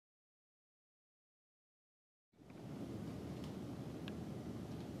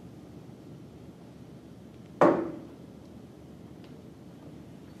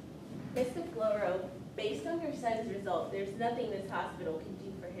Floro, based on your son's result, there's nothing this hospital can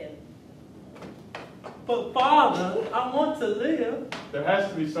do for him. But Father, I want to live. There has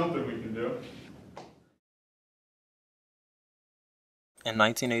to be something we can do. In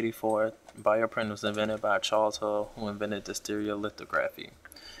 1984, Bioprint was invented by Charles Hull, who invented the stereolithography.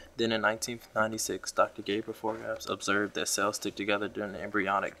 Then in 1996, Dr. Gabriel Forgaps observed that cells stick together during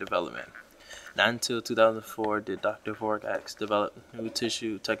embryonic development. Not until 2004 did Dr. Forgaps develop new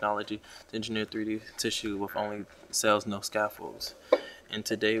tissue technology to engineer 3D tissue with only cells, no scaffolds. And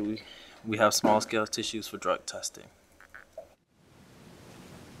today we have small-scale tissues for drug testing.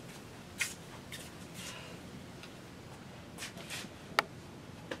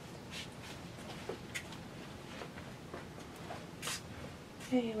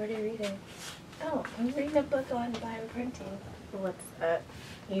 Hey, what are you reading? Oh, I'm reading a book on bioprinting. What's that?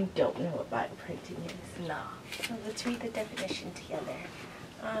 You don't know what bioprinting is? No. So let's read the definition together.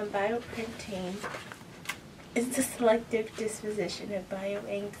 Bioprinting is the selective disposition of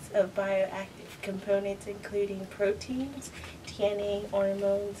bioinks of bioactive components, including proteins, DNA,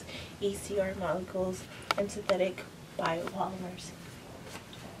 hormones, ECR molecules, and synthetic biopolymers.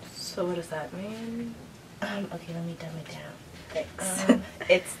 So what does that mean? Okay, let me dumb it down. Thanks.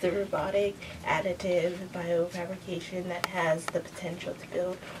 It's the robotic, additive biofabrication that has the potential to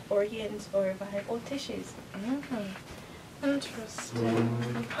build organs or viable tissues. Interesting.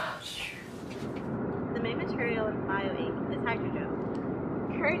 The main material in bioink is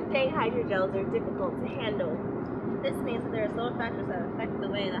hydrogel. Current day hydrogels are difficult to handle. This means that there are several factors that affect the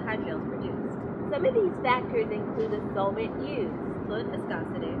way the hydrogel is produced. Some of these factors include the solvent used, Fluid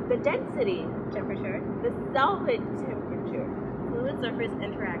viscosity, the density, temperature, the solvent temperature, fluid surface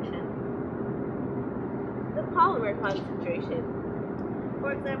interaction. the polymer concentration.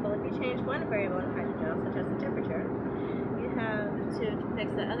 For example, if you change one variable in hydrogel, such as the temperature, you have to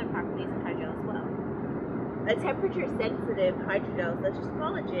fix the other properties of hydrogel as well. A temperature-sensitive hydrogel such as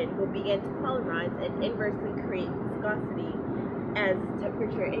collagen will begin to polymerize and inversely create viscosity as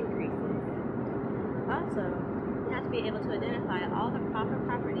temperature increases. Also, you have to be able to identify all the proper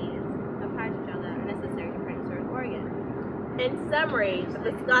properties of hydrogel that are necessary to print a certain organ. In summary,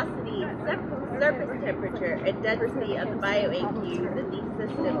 the viscosity, surface temperature, and density of the bioink used in these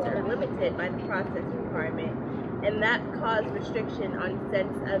systems are limited by the process requirement, and that cause restriction on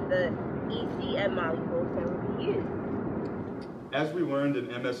sense of the ECM molecules that will be used. As we learned in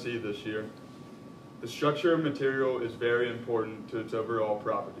MSc this year, the structure of material is very important to its overall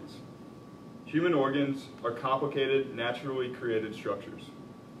properties. Human organs are complicated, naturally created structures.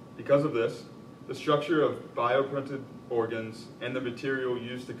 Because of this, the structure of bioprinted organs and the material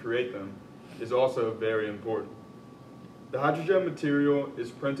used to create them is also very important. The hydrogel material is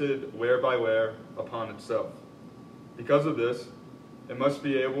printed layer by layer upon itself. Because of this, it must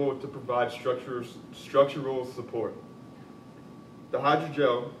be able to provide structural support. The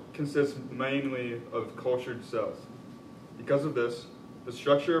hydrogel consists mainly of cultured cells. Because of this, the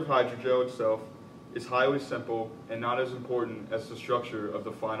structure of hydrogel itself is highly simple and not as important as the structure of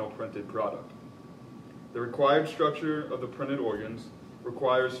the final printed product. The required structure of the printed organs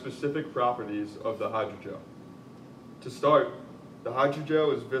requires specific properties of the hydrogel. To start, the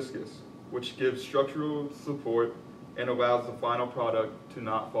hydrogel is viscous, which gives structural support and allows the final product to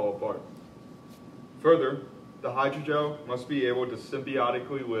not fall apart. Further, the hydrogel must be able to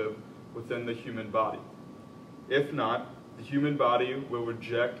symbiotically live within the human body. If not, the human body will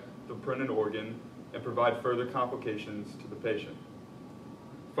reject the printed organ and provide further complications to the patient.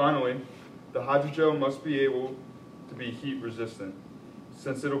 Finally, the hydrogel must be able to be heat resistant,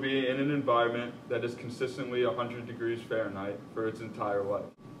 since it will be in an environment that is consistently 100 degrees Fahrenheit for its entire life.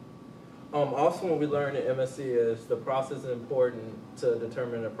 Also, what we learned in MSc is the process is important to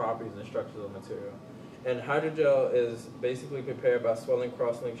determine the properties and structures of material. And hydrogel is basically prepared by swelling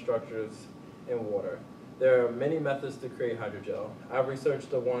cross-linked structures in water. There are many methods to create hydrogel. I've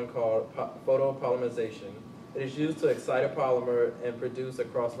researched the one called photopolymerization. It is used to excite a polymer and produce a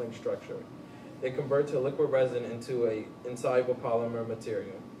cross-linked structure. It converts a liquid resin into an insoluble polymer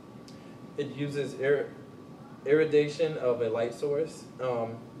material. It uses irradiation of a light source.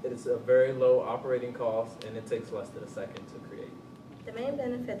 It is a very low operating cost, and it takes less than a second to create. The main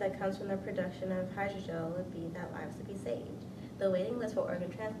benefit that comes from the production of hydrogel would be that lives would be saved. The waiting list for organ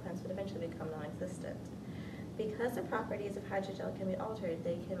transplants would eventually become non-existent. Because the properties of hydrogel can be altered,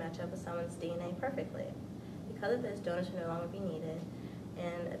 they can match up with someone's DNA perfectly. Because of this, donors would no longer be needed,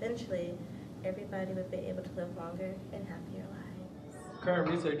 and eventually, everybody would be able to live longer and happier lives. Current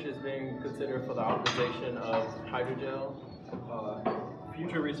research is being considered for the optimization of hydrogel.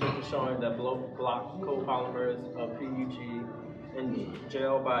 Future research is showing that block copolymers of PUG in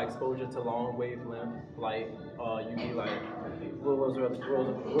gel by exposure to long wavelength light, UV light, will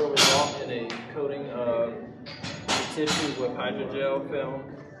result in a coating of the tissue with hydrogel film,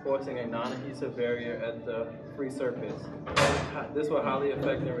 forcing a non-adhesive barrier at the free surface. This will highly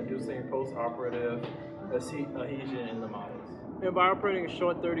affect in reducing post-operative adhesion in the models. In bioprinting's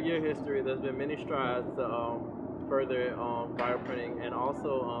short 30-year history, there's been many strides to further bioprinting, and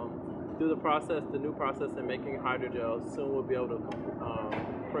also through the new process in making hydrogel, soon we'll be able to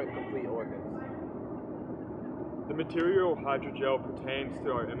print complete organs. The material hydrogel pertains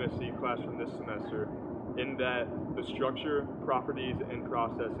to our MSc class from this semester in that the structure, properties, and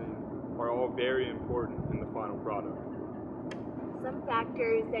processing are all very important in the final product. Some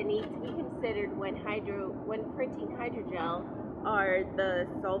factors that need to be considered when printing hydrogel are the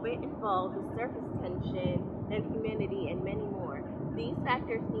solvent involved, the surface tension, and humidity, and many more. These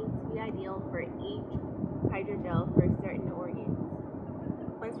factors need to be ideal for each hydrogel for certain organs.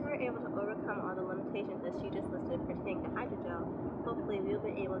 Once we're able to overcome all the limitations that she just listed pertaining to hydrogel, hopefully we'll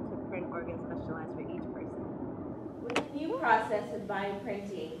be able to print organs specialized for each person. With the new process of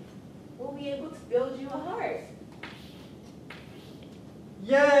bioprinting, we'll be able to build you a heart.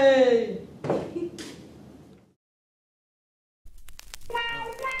 Yay!